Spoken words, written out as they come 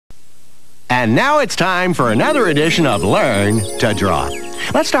And now it's time for another edition of Learn to Draw.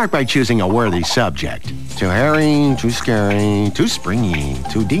 Let's start by choosing a worthy subject. Too hairy, too scary, too springy,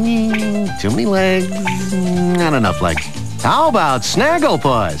 too dingy, too many legs, not enough legs. How about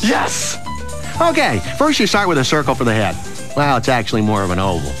Snagglepuss? Yes! Okay, first you start with a circle for the head. Well, it's actually more of an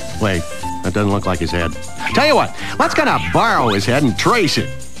oval. Wait, that doesn't look like his head. Tell you what, let's kind of borrow his head and trace it.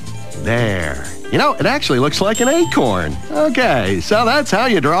 There. You know, it actually looks like an acorn. Okay, so that's how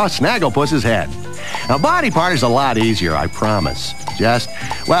you draw Snagglepuss's head. Now, body part is a lot easier, I promise.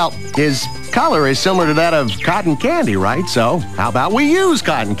 Well, his color is similar to that of cotton candy, right? So how about we use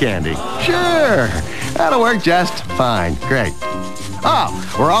cotton candy? Sure, that'll work just fine. Great.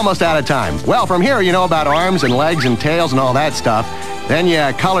 Oh, we're almost out of time. Well, from here, you know about arms and legs and tails and all that stuff. Then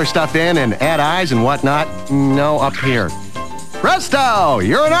you color stuff in and add eyes and whatnot. No, up here. Presto!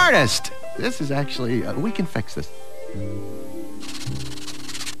 You're an artist! This is actually, we can fix this.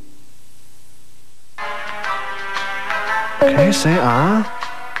 Can you say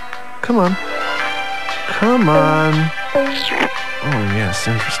Come on. Come on. Oh, yes,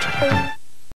 interesting.